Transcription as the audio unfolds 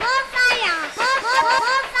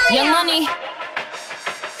Young Money.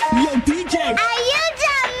 Yo, DJ. Are you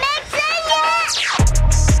done mixing yet?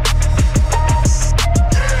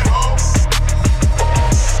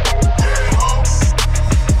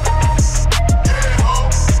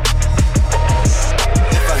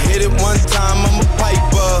 If I hit it one time, I'm a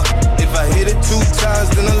piper. If I hit it 2 times,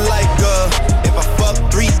 then I like her. If I fuck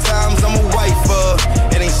 3 times, I'm a wifer.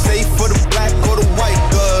 It ain't safe for the black or the white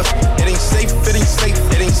girl. It ain't safe, it ain't safe,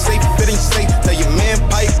 it ain't safe, it ain't safe. Tell your man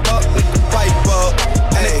pipe up, nigga pipe up.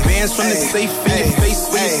 And advance from the safe in your face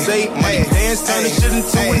when you say money dance, turn this shit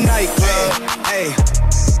into a nightclub.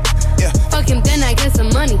 Yeah. Fuck him, then I get some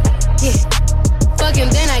money. Yeah. Fuck him,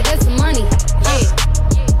 then I get some money. Yeah.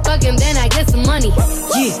 Fuck him, then I get some money.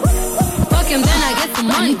 Yeah. Fuck him, then I get some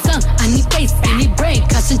money. I need tongue, I need face, I need brain,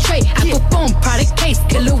 concentrate. Apple phone, product case,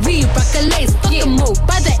 killer weed, rock a lace. Fuck the move,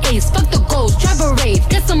 buy the ace, fuck the goals, drive a rave.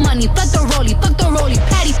 Get some money, fuck the rollie,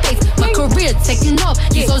 patty face. My career taking off,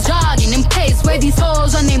 these hoes jogging in pace. Where these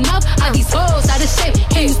hoes on their mouth, are these hoes out of shape?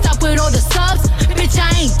 Can you stop with all the subs? Bitch, I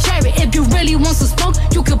ain't cherry. If you really want some smoke,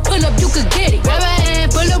 you can pull up, you can get it. Grab a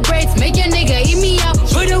hand, full of braids, make your nigga eat me out.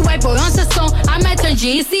 Put a white boy on the song, I might turn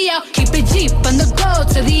GEC out. Keep it G, from the go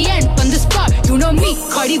to the end, from the start. You know me,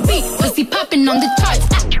 Cardi B, pussy popping on the charts.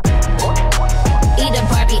 Eat a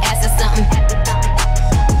Barbie ass or something.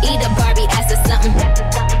 Eat a Barbie ass or something.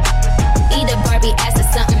 Eat a Barbie ass or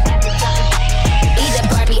something. Eat a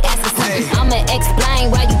Barbie ass or something. I'ma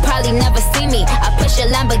explain why you probably never see me. I push a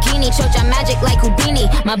Lamborghini, choke your magic like Houdini.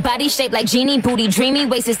 My body shaped like genie, booty dreamy,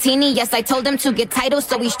 waist is teeny. Yes, I told him to get titles,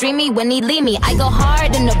 so he stream me when he leave me. I go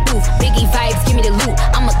hard in the booth, Biggie vibes, give me the loot.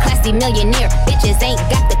 I'm a classy millionaire, bitches ain't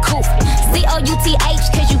got the couth. COUTH,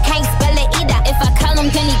 cause you can't spell it either. If I call him,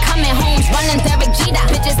 then he coming home, running Derek Jeter.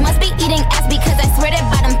 Bitches must be eating ass because I swear that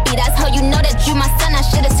bottom feeders. How you know that you my son, I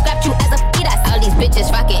should've scrapped you as a fetus. All these bitches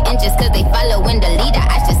rocking inches cause they following the leader.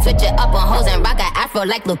 I should switch it up on hoes and rock an afro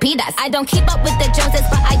like Lupitas. I don't keep up with the Joneses,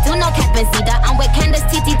 but I do know Cat and Zeta. I'm with Candace,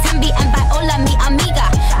 Titi, Tembi, and Viola, mi amiga.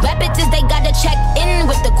 Rap bitches, they gotta check in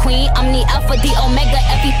with the queen. I'm the alpha, the omega,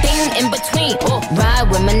 everything in between. Oh, ride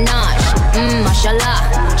with Minaj, mashallah.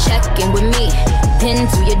 Check in with me, pin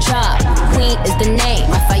to your job. Queen is the name,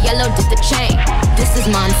 Rafaello did the chain. This is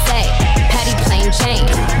Monse, Patty plain Jane.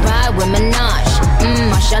 Ride with Minaj,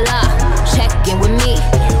 mashallah. Check in with me,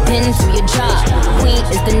 pin to your job. Queen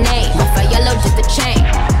is the name, Rafaello did the chain.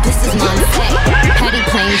 This is Monse, Patty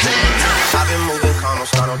plain Jane. I've been moving calm, don't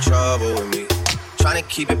start no trouble with me. Trying to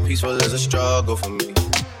keep it peaceful is a struggle for me.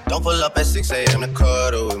 Don't pull up at 6 a.m. to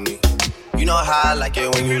cuddle with me. You know how I like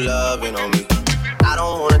it when you loving on me. I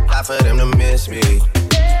don't wanna die for them to miss me.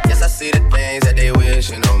 Yes, I see the things that they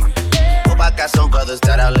wishing on me. Hope I got some brothers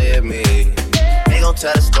that outlive me. They gon'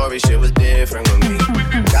 tell the story, shit was different with me.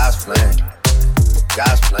 God's plan,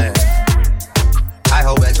 God's plan. I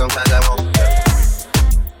hold back, sometimes I won't.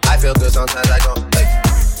 I feel good, sometimes I don't.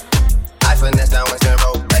 I finesse down Western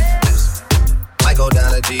Road. I go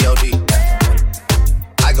down to G.O.D.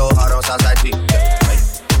 I go hard on Southside G.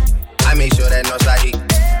 I make sure that Northside heat.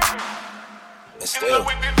 And still,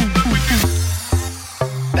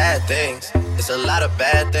 bad things. It's a lot of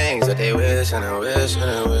bad things that they wish and they wish and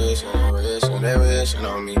they wish and they wish and they wishing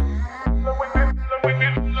on me.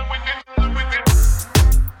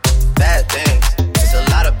 Bad things. It's a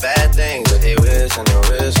lot of bad things that they wish and they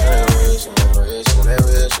wish and they wish and they wish and they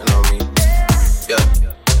wishing on me. Yeah.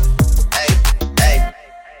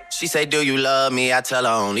 She say, do you love me? I tell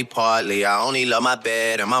her only partly. I only love my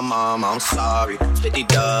bed and my mom, I'm sorry. 50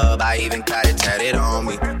 dub, I even got it tatted on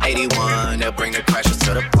me. 81, they'll bring the crashers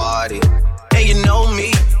to the party. And you know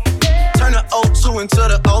me, turn the 02 into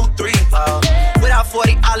the 03. Without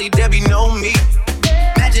 40 Ollie, there be no me.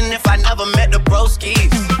 Imagine if I never met the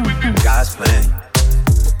broskies. God's plan,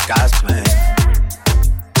 God's plan.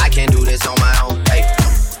 I can't do this on my own, hey.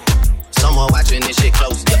 Someone watching this shit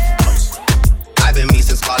close, yeah, close. I've been me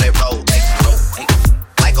since Scarlet Road.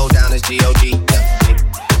 I go down as G.O.D.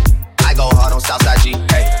 I go hard on Southside G.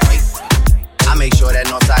 I make sure that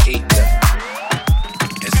Northside heat.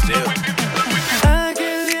 And still.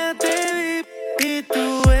 Aquel día te vi y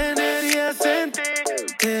tu energía sentí.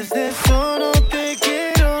 Desde eso no te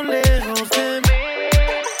quiero lejos de mí.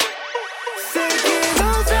 Sé que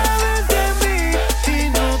no sabes de mí y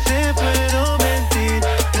no te puedo mentir.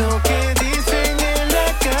 Lo que dicen en la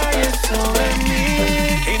calle sobre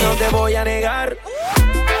mí. Y no te voy a negar.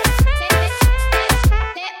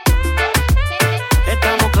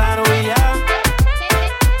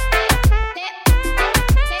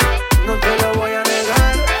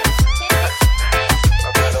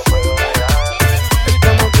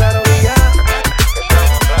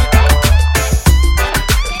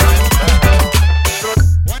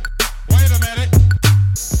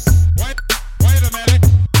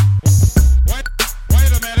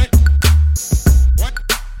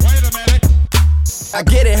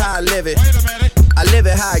 live it. I live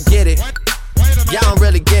it how I get it. Y'all don't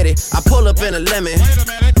really get it. I pull up in a lemon.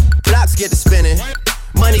 Blocks get to spinning.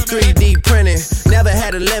 Money 3D printing. Never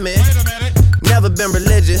had a limit. Never been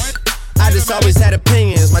religious. I just always had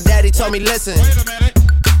opinions. My daddy told me, listen,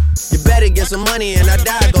 you better get some money and I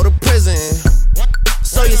die, go to prison.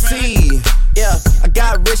 So you see, yeah, I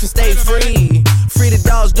got rich and stayed free. Free the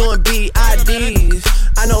dogs doing BIDs.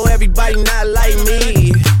 I know everybody not like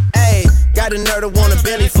me. Hey, got a nerd to want a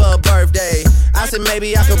Bentley for a birthday. I said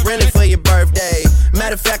maybe I could rent it for your birthday.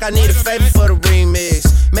 Matter of fact, I need a favor for the remix.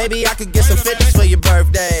 Maybe I could get some 50s for your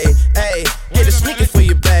birthday. Hey, get a sneaker for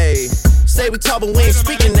your bae. Say we talk but we ain't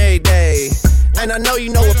speaking every day. And I know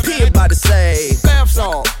you know what P about to say. Bath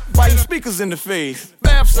salt, biting speakers in the face.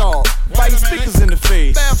 Bath salt, biting speakers in the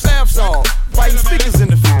face. Bath salt, biting speakers in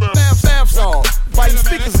the face. Bath salt, biting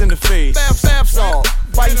speakers in the face. Bath salt,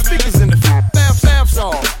 biting speakers in the face. Bath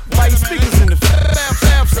salt, biting speakers in the face.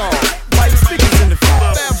 Bath salt, biting speakers in the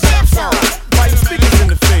face. Bath salt, biting speakers in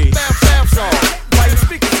the face. Bath salt, biting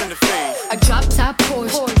speakers in the face. A drop top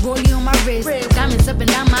Porsche, rollie on my wrist, diamonds up and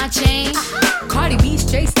down my chain. Cardi B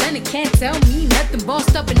straight stunning, can't tell me nothing.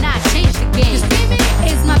 Bossed up and I changed the game.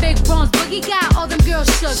 It's my big bronze boogie, got all them girls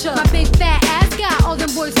shook. My big fat ass got all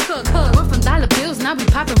them boys cooked. Went from dollar bills, now we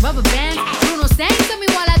popping rubber bands. Bruno sang to me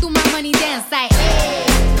while I do my money dance like, hey.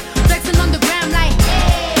 Flexing on the gram like,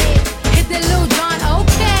 hey. Hit the Lil Jon,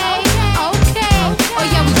 okay. Oh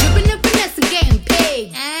yeah, we dripping and finesse and getting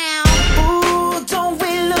paid. Ooh, don't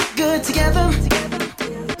we look good together?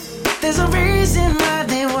 There's a reason why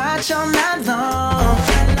they watch all night long.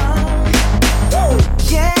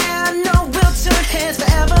 Yeah, I know we'll turn heads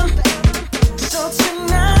forever. So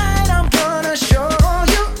tonight I'm gonna show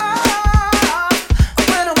you off.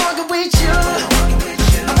 When I walk with you,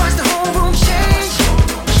 I watch the whole room change.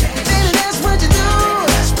 Baby, that's what you do.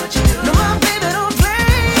 No, my baby don't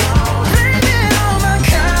play. Blaming all my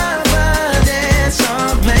confidence,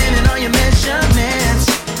 I'm blaming all your measurements.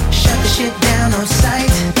 Shut the shit down on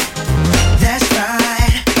sight. That's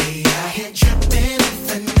right. We out here dripping in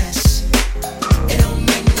finesse. It don't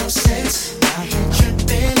make no sense. Out here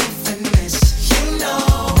dripping in finesse. You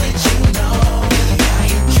know it, you know. We out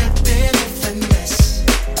here dripping in finesse.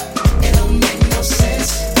 It don't make no sense.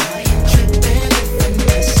 Out here dripping in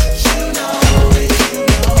finesse. You know it, you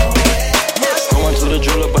know it. Going to the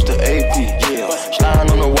jeweler, bust the AP, yeah.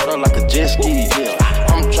 Sliding on the water like a jet ski, yeah.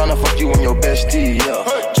 I'm tryna fuck you on your bestie, yeah.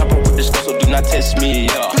 Chopper with this girl, so do not test me,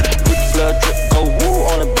 yeah. Blood drip, go woo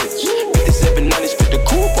on a bitch. 5790, spit the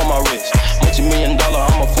coupe on my wrist. $multi-million,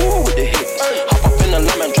 I'm a fool with the hits. Hop up in the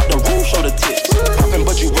lemon, drop the roof, show the tits. Poppin',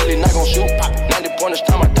 but you really not gon' shoot. 90 pointers,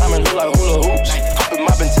 time my diamond look like hula hoops. Hoppin',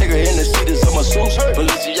 moppin', take her in the seats of my suits.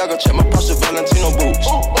 Balenciaga, check my Prada Valentino boots.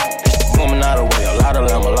 Woman out of way, a lot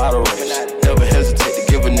of them, a lot of race. Never hesitate to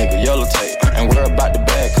give a nigga yellow tape. And worry about the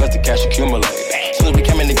bag, cause the cash accumulate. Soon as we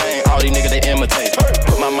came in the game, all these niggas, they imitate.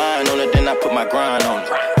 Put my mind on it, then I put my grind on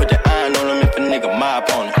it. My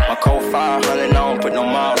opponent. My code 500, I don't put no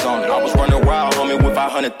miles on it. I was running wild, homie, with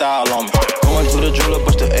 500,000 on me. Going to the jeweler,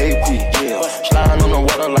 bust the AP, yeah. Sliding on the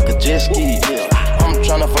water like a jet ski, yeah. I'm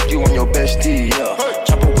tryna fuck you on your bestie, yeah.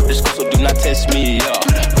 Chopper with this girl, so do not test me, yeah.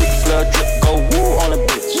 Quick flood drip, go woo on a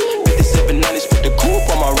bitch. 5790, spit the coupe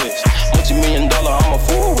on my wrist. $multi-million, I'm a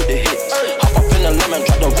fool with the hits. Hop up in the lemon,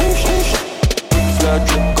 drop the roof, quick flood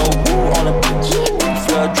drip, go woo on a bitch. Quick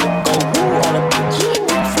flood drip, go woo on a bitch.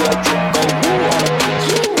 Quick flood drip, go woo on a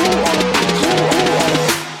bitch.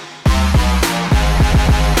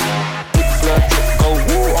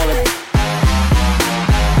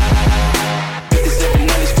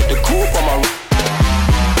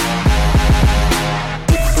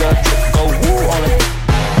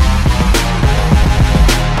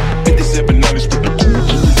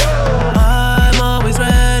 I'm always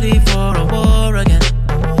ready for a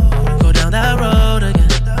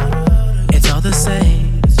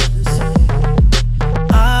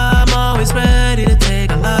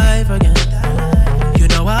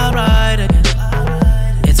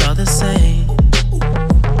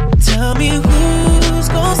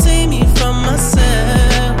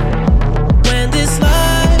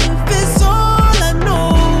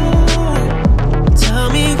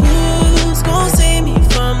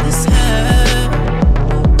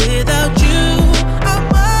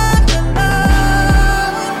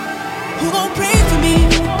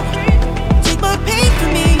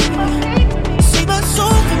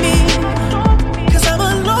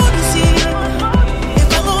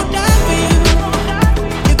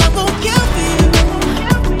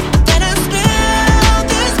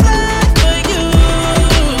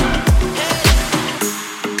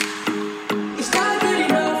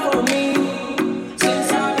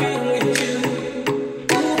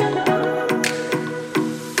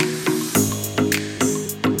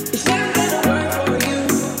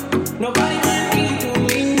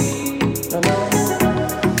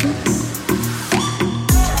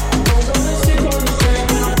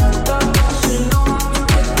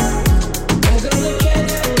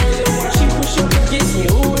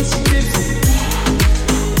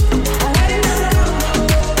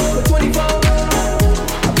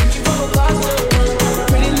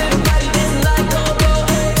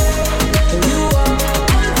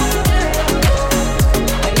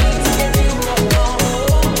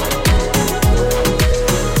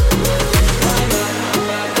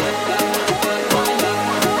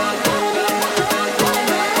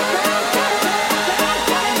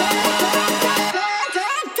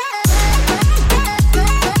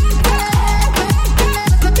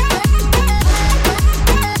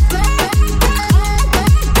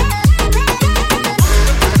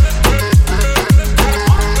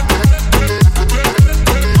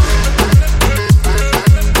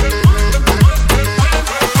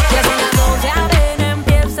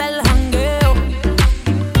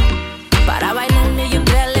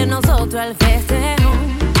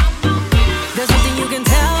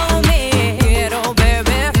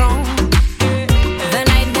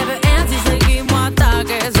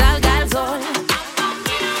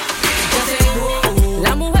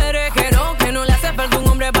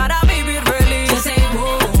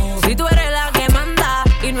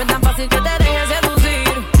fácil que te dejes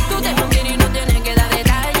seducir. Tú te mantienes y no tienes que dar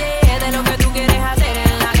detalles de lo que tú quieres hacer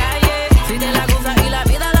en la calle. Si te la gozas y la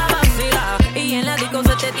vida la vacila, y en la disco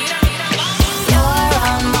se te tira. You're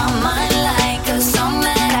on my mind like a song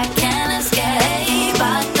that I can't escape.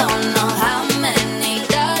 I don't know how many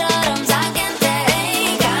da-da-dums I can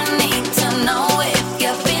take. I need to know if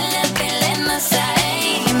you're feeling the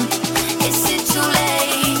same. Is it too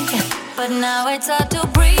late? But now it's hard to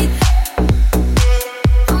breathe.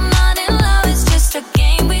 I'm not in love, it's just a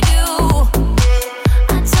game we do.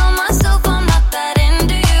 I tell myself I'm not that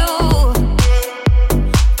into you,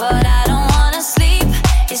 but I don't wanna sleep.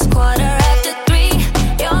 It's 3:15.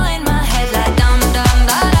 You're in my head like dum dum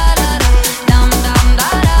da da da dum dum da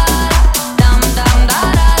da dum dum da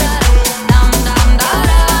da dum dum da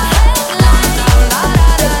da dum dum da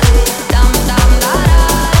da dum dum da da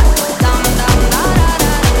dum dum da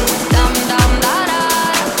da dum dum da da.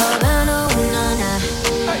 Havana, ooh, na na.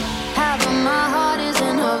 Half of my heart is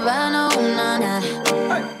in Havana, ooh, na na.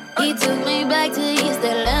 He took me back to East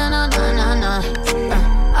Atlanta, na na na.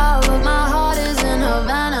 All of my heart is in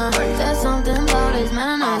Havana. There's something about his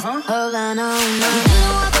manners. Havana, ooh, na.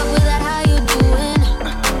 Didn't walk up with that, how you doing?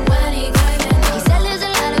 When he came in, he said there's a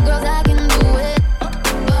lot of girls I can do it,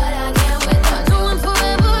 but I can't with her. Do one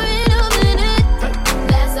forever in a minute.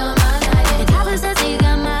 That's on my night. And Papa says he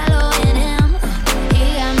got Milo in him. He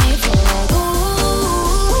got me feeling ooh.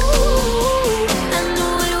 I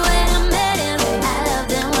knew it when I met him. I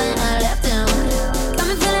loved him when I left him. Got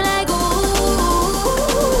me feeling like ooh.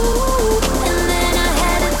 And then I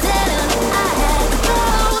had to tell him I had to go.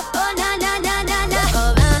 Oh na na na na na.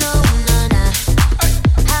 Havana, ooh, na na.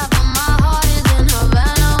 Half of my heart is in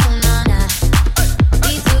Havana, ooh, na na.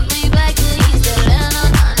 He took me back to East Atlanta,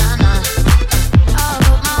 na na na. All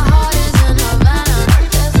of my heart is in Havana.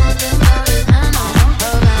 There's something about his manners.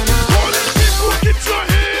 Havana. Party people, get your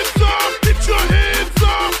hands up, get your hands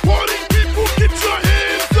up. Party people, get your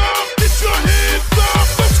hands up, get your hands up.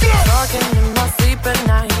 Let's go. Talking in my sleep at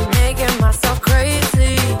night, making myself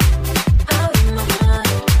crazy. Out of my mind,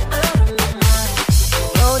 out of my mind.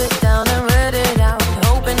 Wrote it down and read it out,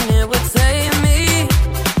 hoping it would save me.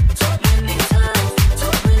 So many times, so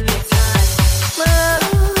many times. Love,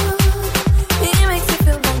 he makes me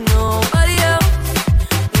feel like nobody else,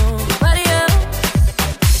 nobody else.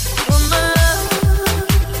 But my love,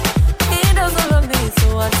 he doesn't love me, so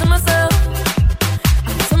I tell myself,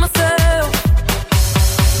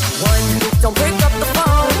 one, don't pick up the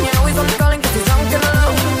phone. You know he's only calling 'cause he's drunk and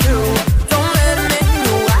alone. Two, don't let him in.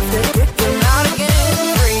 You have to kick him out again.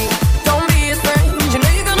 Three, don't be his friend. You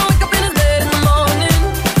know you're gonna wake up in his bed in the morning,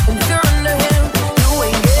 and if you're under him, you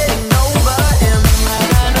ain't getting over him.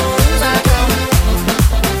 I know I know.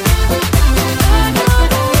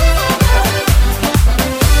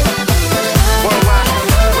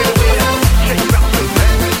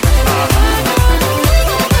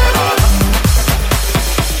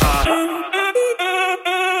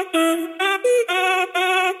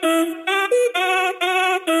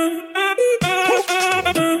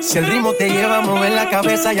 Si el ritmo te lleva a mover la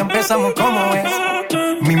cabeza, ya empezamos como es.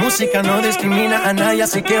 Mi música no discrimina a nadie,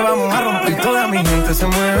 así que vamos a romper. Toda mi gente se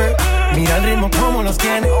mueve, mira el ritmo como los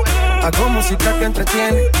tiene. Hago música que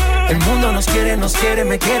entretiene. El mundo nos quiere,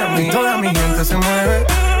 me quiere a mí. Toda mi gente se mueve,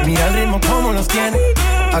 mira el ritmo como los tiene.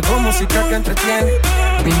 Hago música que entretiene.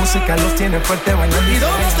 Mi música los tiene fuerte bailando. ¿Y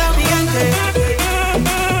dónde está mi gente?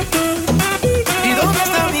 ¿Y dónde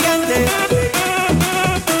está mi gente?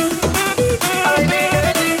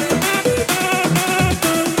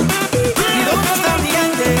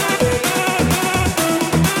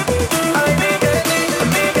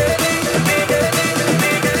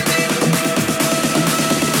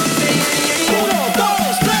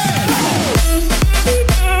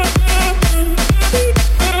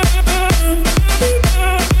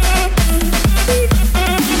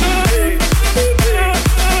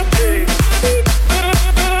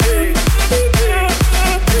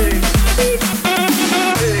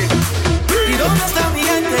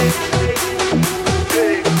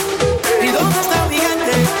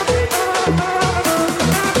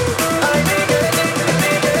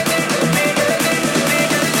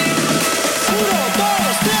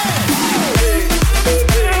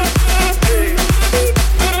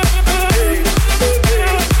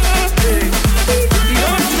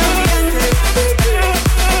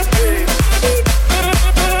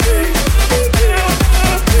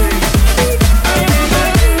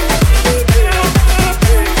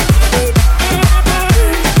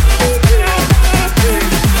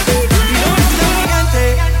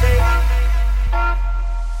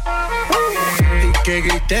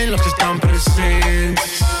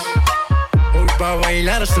 a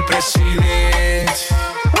bailar hasta el presidente.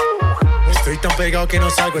 Estoy tan pegado que no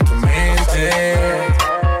salgo de tu mente.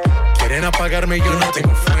 Quieren apagarme y yo no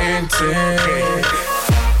tengo frente.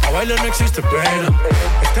 A bailar no existe pena.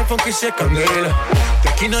 Este funky se candela. De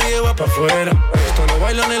aquí nadie va pa' afuera. Esto lo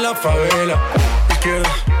bailan en la favela. Izquierda,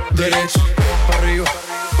 derecha, pa' arriba,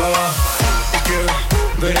 pa' abajo. Izquierda,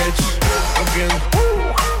 derecha, rompiendo.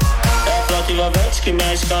 É plot envolvente que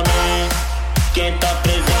mexe com a mente. Quem tá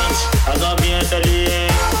presente, as novinhas ali, hein?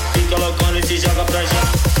 Fica loucona e se joga pra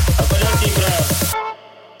gente. Eu falei assim pra ela.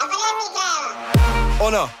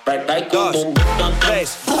 Uno, dos,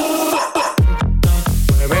 tres.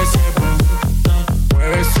 Mueve ese boom,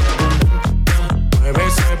 mueve ese boom, mueve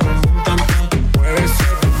ese boom, mueve ese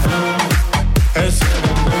boom, ese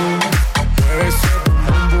boom, mueve ese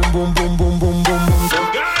boom, boom, boom, boom, boom, boom, boom.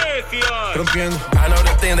 Rompiendo. I know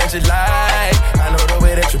the thing that you like. I know the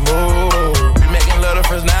way that you move. We making love the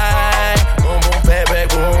first night. Boom, boom, back, back,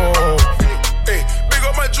 boom. Hey, big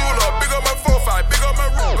up my jeweler, big up my 4-5, big up my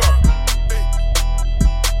Ruger.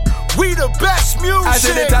 We the best music. I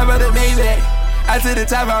see the top of the Maybach. I see the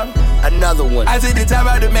top of Another one. I see the top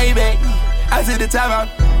of the Maybach. I see the top of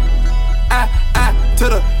to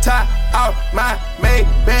the top of my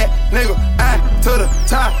Maybach, nigga. To the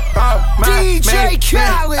top of my DJ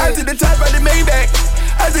Khaled. I see the top of the Maybach.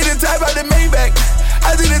 I see the top of the Maybach.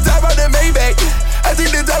 I see the top of the Maybach. I see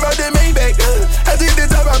the top of the Maybach. I see the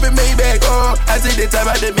top of the Maybach. Oh, I see the top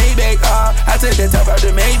of the Maybach. Oh, I see the top of the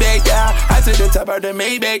Maybach. Yeah, I see the top of the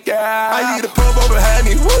Maybach. Yeah, I see the purple behind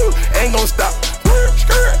me. Woo, ain't gon' stop.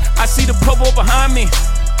 I see the purple behind me.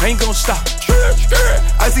 Ain't gon' stop.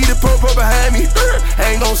 I see the purple behind me.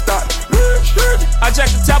 Ain't gon' stop. I jack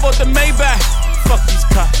the top off the Maybach. Fuck these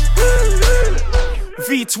cops.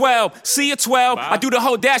 V12, see a 12. I do the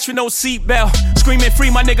whole dash with no seatbelt. Screaming free,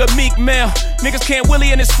 my nigga Meek Mill. Niggas can't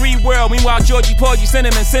willy in this free world. Meanwhile, Georgie Porgy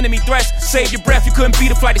sending me threats. Save your breath, you couldn't beat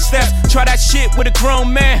a flight of steps. Try that shit with a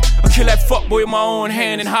grown man. I'll kill that fuckboy with my own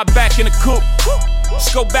hand and hop back in the coupe.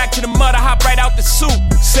 Let's go back to the mud, I hop right out the soup.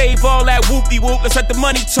 Save all that whoop-de-whoop. Let's let the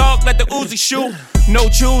money talk, let the Uzi shoot. No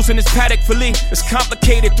jewels in this Patek Philippe. It's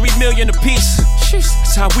complicated, 3 million a piece.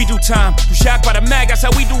 That's how we do time. You shocked by the mag, that's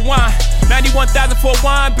how we do wine. 91,000 for a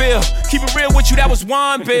wine bill. Keep it real with you, that was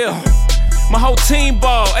wine bill. My whole team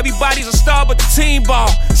ball, everybody's a star but the team ball.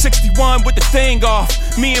 61 with the thing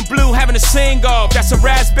off. Me and Blue having a sing off. That's a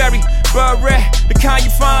raspberry, beret. The kind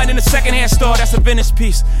you find in a secondhand store. That's a Venice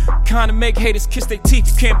piece. Kinda make haters kiss their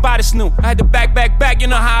teeth. You can't buy this new. I had to back, you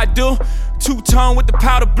know how I do. Two-tone with the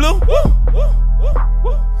powder blue. Woo, woo, woo,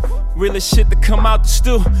 woo. Realest shit to come out the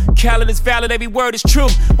stew. Khaled is valid, every word is true.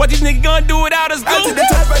 What these niggas gonna do without us, do? I see the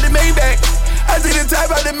top of the Maybach. I see the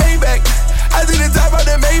top of the Maybach. I see the top of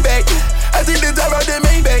the Maybach. I see the top of the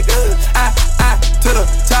Maybach. To the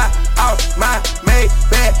top of my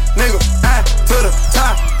Maybach, nigga. To the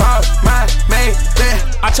top of my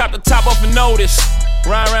Maybach. I chop the top off a notice.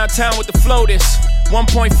 Ride around town with the floaters.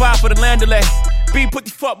 1.5 for the land delay. B, put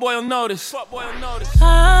the fuckboy on notice.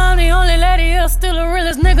 I'm the only lady here, still the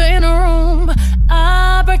realest nigga in the room.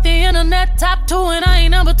 I break the internet top 2 and I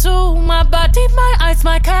ain't number 2. My body, my ice,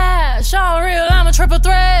 my cash. All real, I'm a triple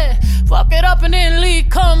threat. Fuck it up and then leave,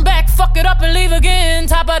 come back. Fuck it up and leave again.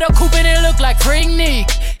 Top of the coupe and it look like Freak Nick.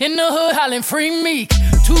 In the hood hollering Free Meek.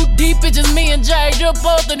 Too deep, it's just me and Jay. You're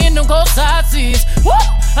both and in them cold side seats. Woo!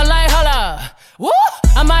 I like holla. Woo!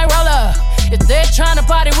 I might roll up. If they're trying to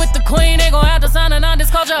party with the queen, they gon' have to sign a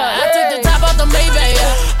non-disclosure. I took the top off the Maybach.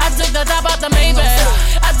 I took the top off the Maybach.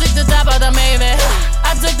 I took the top off the Maybach.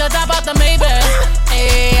 I took the top off the Maybach.